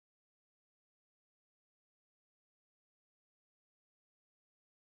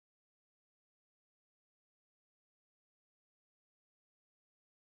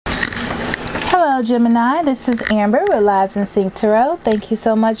Hello Gemini, this is Amber with Lives in Sync Tarot. Thank you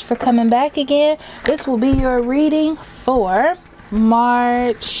so much for coming back again. This will be your reading for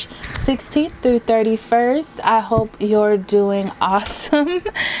March 16th through 31st. I hope you're doing awesome.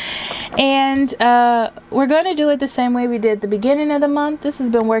 And we're going to do it the same way we did the beginning of the month. This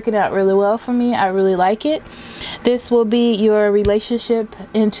has been working out really well for me. I really like it. This will be your relationship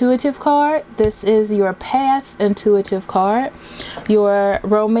intuitive card. This is your path intuitive card. Your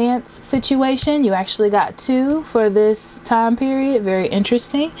romance situation. You actually got two for this time period. Very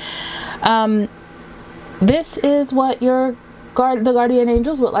interesting. This is what the guardian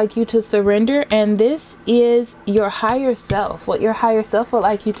angels would like you to surrender, and this is your higher self, what your higher self would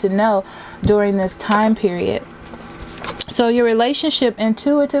like you to know during this time period. So your relationship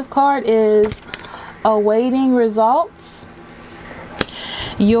intuitive card is awaiting results.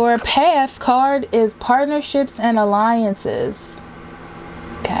 Your path card is partnerships and alliances.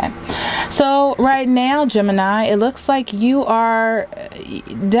 Okay, so right now, Gemini, it looks like you are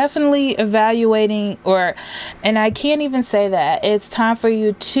definitely evaluating, and I can't even say that. It's time for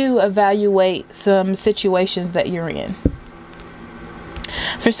you to evaluate some situations that you're in.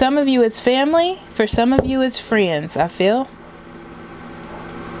 For some of you, it's family. For some of you, it's friends, I feel.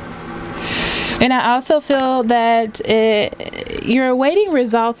 And I also feel that you're awaiting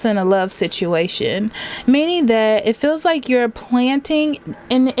results in a love situation, meaning that it feels like you're planting,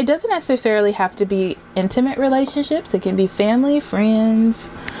 and it doesn't necessarily have to be intimate relationships. It can be family, friends,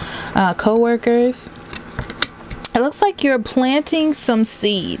 co-workers. It looks like you're planting some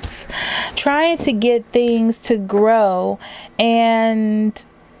seeds, trying to get things to grow, and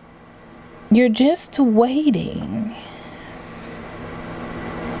you're just waiting.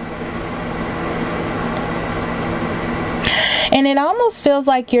 And it almost feels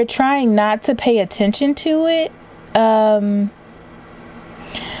like you're trying not to pay attention to it.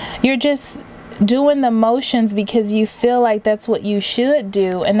 You're just doing the motions because you feel like that's what you should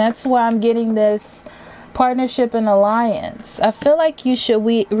do. And that's why I'm getting this partnership and alliance. I feel like you should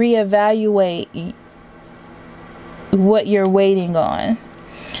reevaluate what you're waiting on.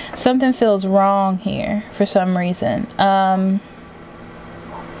 Something feels wrong here for some reason.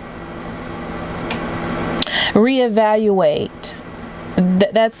 Reevaluate.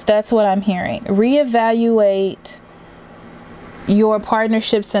 That's what I'm hearing. Reevaluate your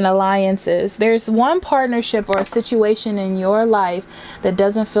partnerships and alliances. There's one partnership or a situation in your life that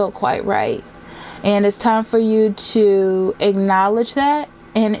doesn't feel quite right, and it's time for you to acknowledge that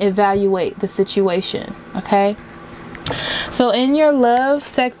and evaluate the situation. Okay, so in your love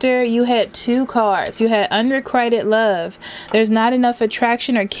sector, you had two cards. You had unrequited love. There's not enough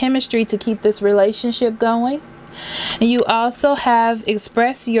attraction or chemistry to keep this relationship going. And you also have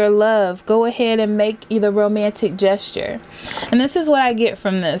express your love. Go ahead and make either romantic gesture. And this is what I get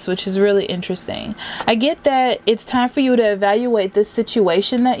from this, which is really interesting. I get that it's time for you to evaluate this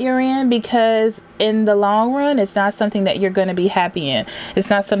situation that you're in, because in the long run, it's not something that you're going to be happy in. It's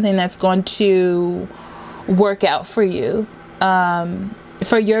not something that's going to work out for you,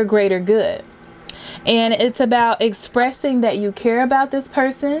 for your greater good. And it's about expressing that you care about this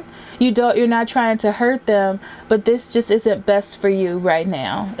person. You're not trying to hurt them, but this just isn't best for you right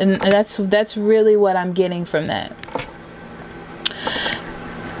now. And that's really what I'm getting from that.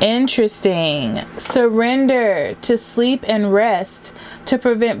 Interesting. Surrender to sleep and rest to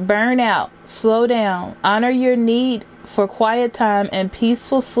prevent burnout. Slow down. Honor your need for quiet time and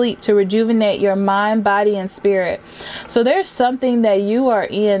peaceful sleep to rejuvenate your mind, body, and spirit. So there's something that you are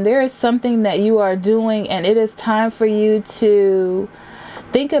in. There is something that you are doing, and it is time for you to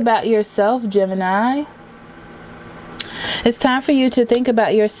think about yourself, Gemini. It's time for you to think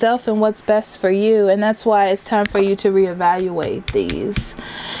about yourself and what's best for you, and that's why it's time for you to reevaluate these.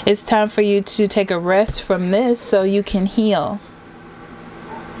 It's time for you to take a rest from this so you can heal.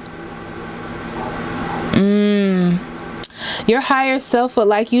 Your higher self would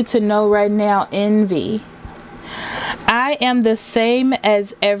like you to know right now, envy. I am the same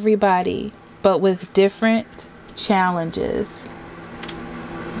as everybody, but with different challenges.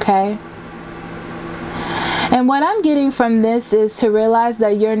 Okay? And what I'm getting from this is to realize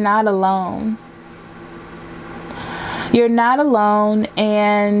that you're not alone. You're not alone,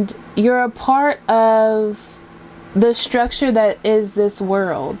 and you're a part of the structure that is this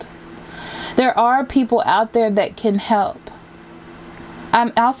world. There are people out there that can help.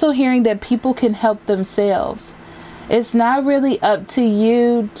 I'm also hearing that people can help themselves. It's not really up to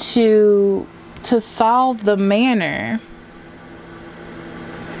you to solve the matter.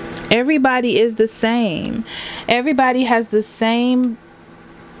 Everybody is the same. Everybody has the same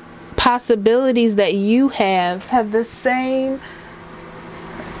possibilities that you have the same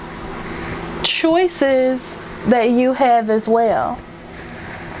choices that you have as well.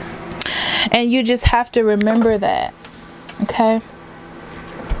 And you just have to remember that. Okay?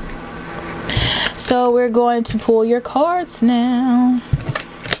 So we're going to pull your cards now.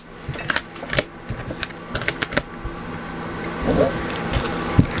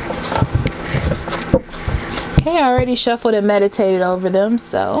 Okay, I already shuffled and meditated over them,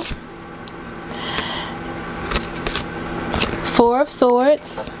 so. Four of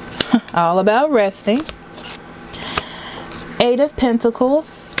Swords, all about resting. Eight of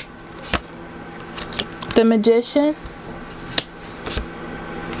Pentacles. The Magician.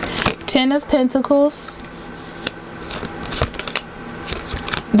 Ten of Pentacles.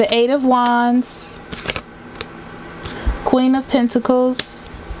 The Eight of Wands. Queen of Pentacles.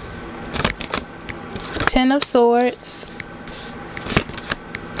 Ten of Swords.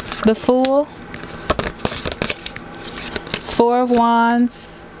 The Fool. Four of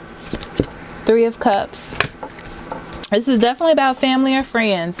Wands. Three of Cups. This is definitely about family or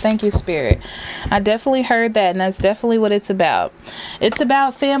friends. Thank you, Spirit. I definitely heard that, and that's definitely what it's about. It's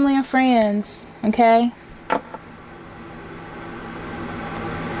about family and friends, okay?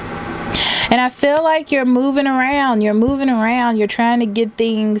 And I feel like you're moving around. You're moving around. You're trying to get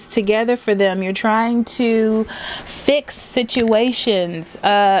things together for them. You're trying to fix situations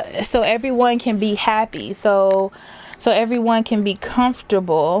so everyone can be happy. So everyone can be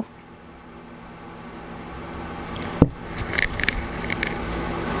comfortable.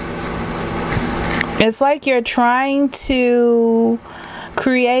 It's like you're trying to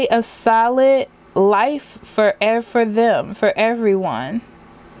create a solid life for them, for everyone.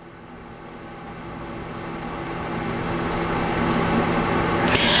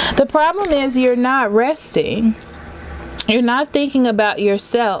 The problem is you're not resting. You're not thinking about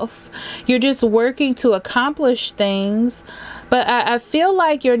yourself. You're just working to accomplish things. But I feel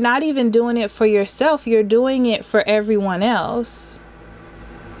like you're not even doing it for yourself. You're doing it for everyone else.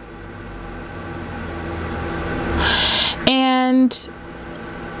 And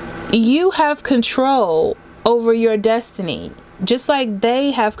you have control over your destiny. Just like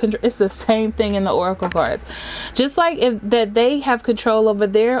they have control. It's the same thing in the Oracle cards. Just like that they have control over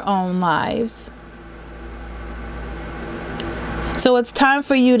their own lives. So it's time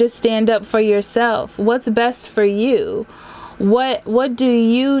for you to stand up for yourself. What's best for you? What do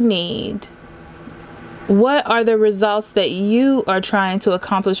you need? What are the results that you are trying to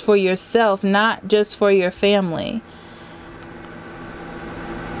accomplish for yourself, not just for your family?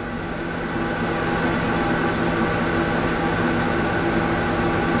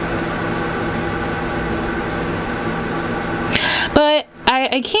 But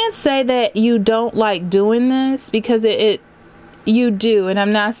I can't say that you don't like doing this, because you do, and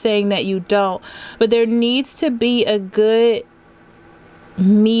I'm not saying that you don't, but there needs to be a good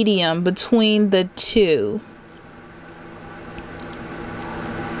medium between the two.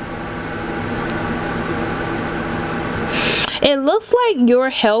 It looks like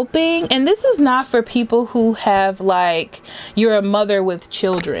you're helping, and this is not for people who have, like, you're a mother with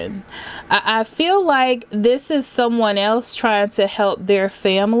children. I feel like this is someone else trying to help their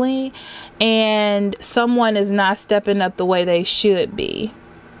family, and someone is not stepping up the way they should be.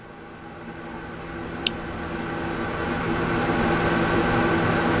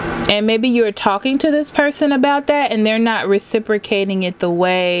 And maybe you're talking to this person about that, and they're not reciprocating it the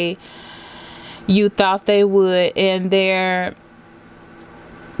way you thought they would, and they're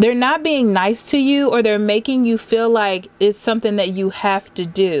not being nice to you, or they're making you feel like it's something that you have to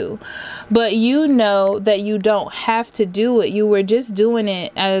do. But you know that you don't have to do it. You were just doing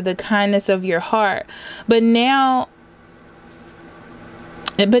it out of the kindness of your heart. But now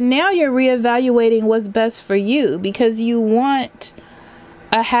you're reevaluating what's best for you, because you want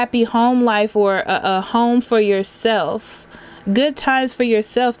a happy home life, or a home for yourself. Good times for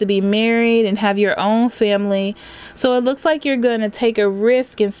yourself, to be married and have your own family. So it looks like you're going to take a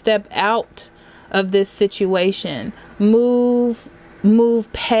risk and step out of this situation. Move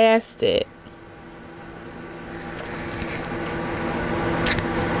past it.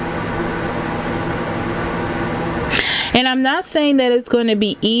 And I'm not saying that it's going to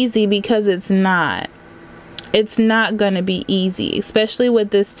be easy, because it's not. It's not going to be easy, especially with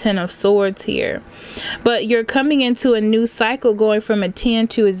this Ten of Swords here. But you're coming into a new cycle, going from a 10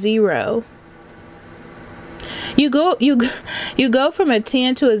 to a 0. You go from a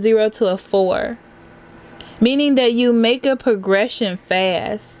 10 to a 0 to a 4. Meaning that you make a progression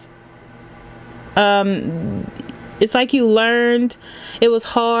fast. It's like you learned, it was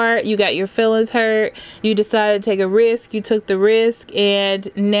hard, you got your feelings hurt, you decided to take a risk, you took the risk, and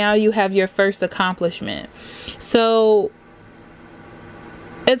now you have your first accomplishment. So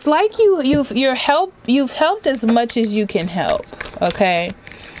It's like you've helped as much as you can help, okay?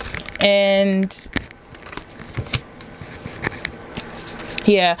 And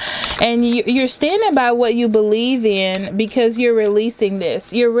yeah, and you're standing by what you believe in because you're releasing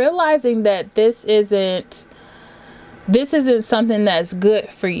this. You're realizing that this isn't something that's good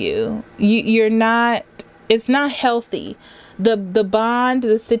for you. You're not, it's not healthy. The bond,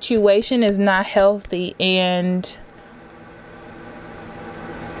 the situation is not healthy, and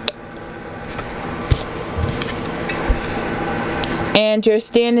you're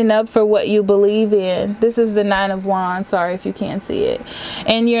standing up for what you believe in. This is the Nine of Wands. Sorry if you can't see it.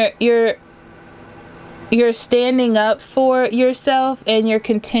 And you're standing up for yourself, and you're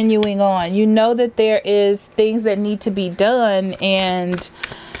continuing on. You know that there is things that need to be done, and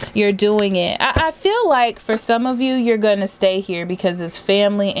you're doing it. I feel like for some of you, you're going to stay here because it's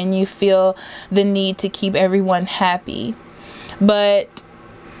family and you feel the need to keep everyone happy. But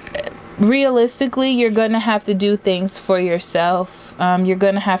realistically, you're going to have to do things for yourself. You're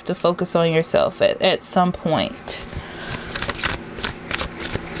going to have to focus on yourself at some point.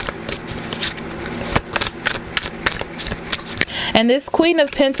 And this Queen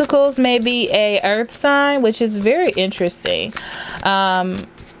of Pentacles may be a earth sign, which is very interesting.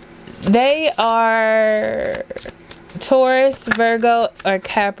 They are Taurus, Virgo, or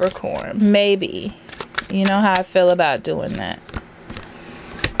Capricorn. Maybe. You know how I feel about doing that.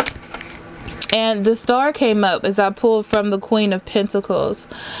 And the star came up as I pulled from the Queen of Pentacles.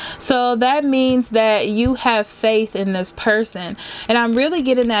 So that means that you have faith in this person. And I'm really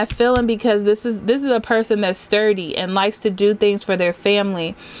getting that feeling because this is a person that's sturdy and likes to do things for their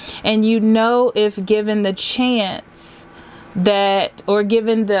family. And you know, if given the chance that, or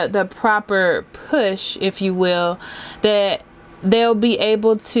given the proper push, if you will, that they'll be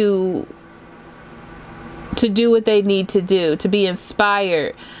able to do what they need to do, to be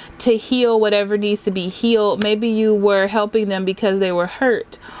inspired, to heal whatever needs to be healed. Maybe you were helping them because they were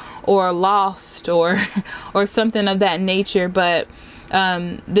hurt or lost or something of that nature, but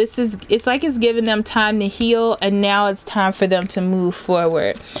it's like it's giving them time to heal, and now it's time for them to move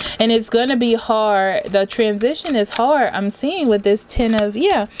forward. And it's going to be hard. The transition is hard. I'm seeing with this 10 of,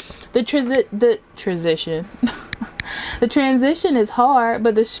 the transition the transition is hard,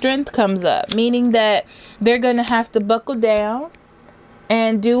 but the strength comes up, meaning that they're going to have to buckle down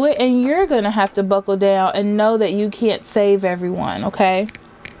and do it, and you're going to have to buckle down and know that you can't save everyone, okay?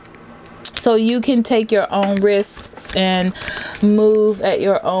 So you can take your own risks and move at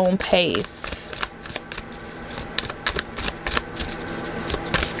your own pace.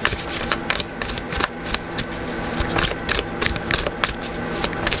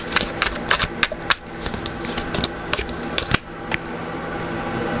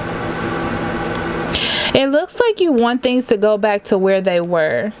 It looks like you want things to go back to where they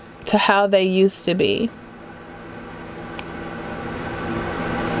were, to how they used to be.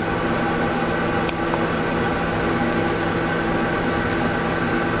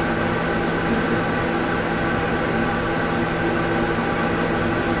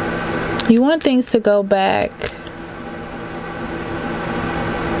 You want things to go back.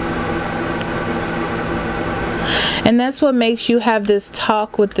 And that's what makes you have this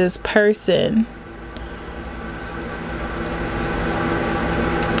talk with this person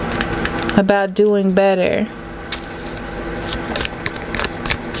about doing better.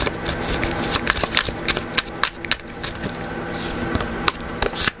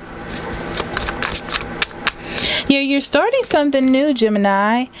 Yeah, you're starting something new,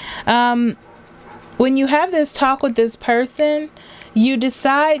 Gemini. When you have this talk with this person, you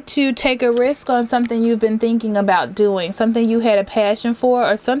decide to take a risk on something you've been thinking about doing, something you had a passion for,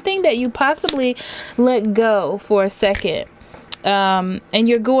 or something that you possibly let go for a second. And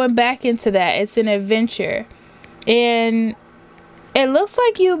you're going back into that. It's an adventure. And it looks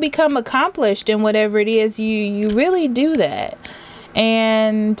like you become accomplished in whatever it is. You really do that.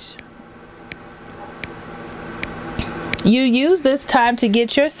 And you use this time to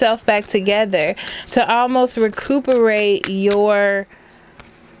get yourself back together, to almost recuperate your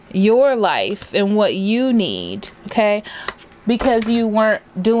life and what you need, okay? Because you weren't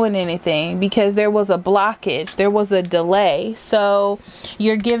doing anything, because there was a blockage, there was a delay. So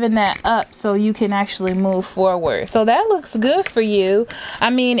you're giving that up so you can actually move forward. So that looks good for you.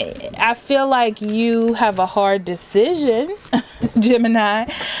 I mean, I feel like you have a hard decision,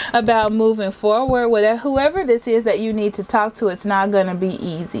 Gemini, about moving forward with whoever this is that you need to talk to. It's not going to be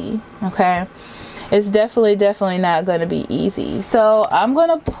easy, okay? It's definitely not going to be easy. So I'm going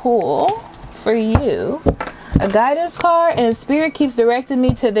to pull for you a guidance card, and Spirit keeps directing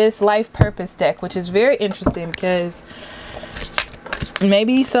me to this life purpose deck, which is very interesting because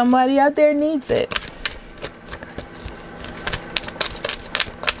Maybe somebody out there needs it.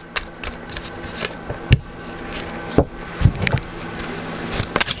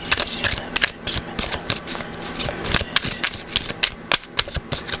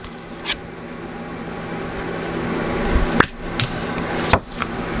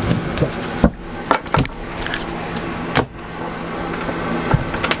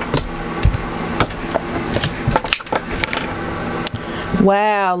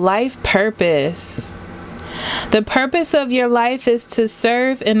 Wow, life purpose. The purpose of your life is to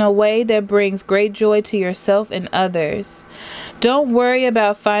serve in a way that brings great joy to yourself and others. Don't worry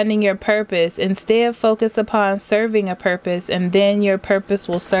about finding your purpose. Instead, focus upon serving a purpose, and then your purpose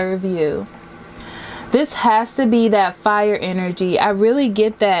will serve you. This has to be that fire energy. I really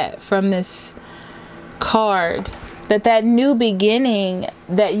get that from this card. That new beginning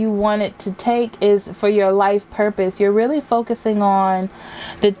that you wanted to take is for your life purpose. You're really focusing on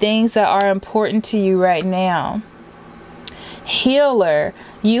the things that are important to you right now. Healer,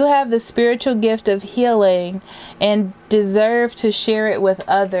 you have the spiritual gift of healing and deserve to share it with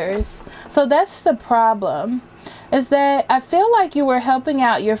others. So that's the problem, is that I feel like you were helping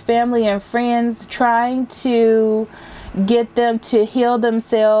out your family and friends, trying to get them to heal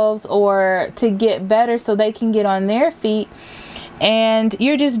themselves or to get better so they can get on their feet, and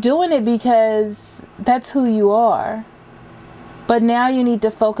you're just doing it because that's who you are. But now you need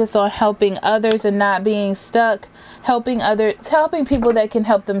to focus on helping others and not being stuck, helping people that can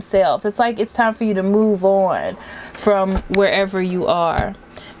help themselves. It's like it's time for you to move on from wherever you are.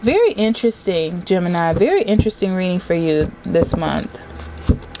 Very interesting, Gemini. Very interesting reading for you this month.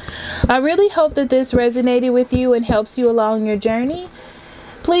 I really hope that this resonated with you and helps you along your journey.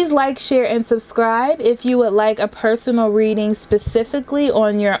 Please like, share, and subscribe. If you would like a personal reading specifically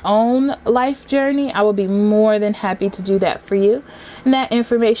on your own life journey, I will be more than happy to do that for you. And that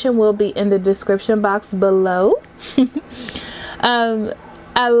information will be in the description box below.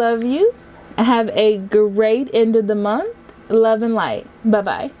 I love you. Have a great end of the month. Love and light.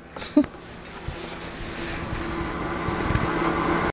 Bye-bye.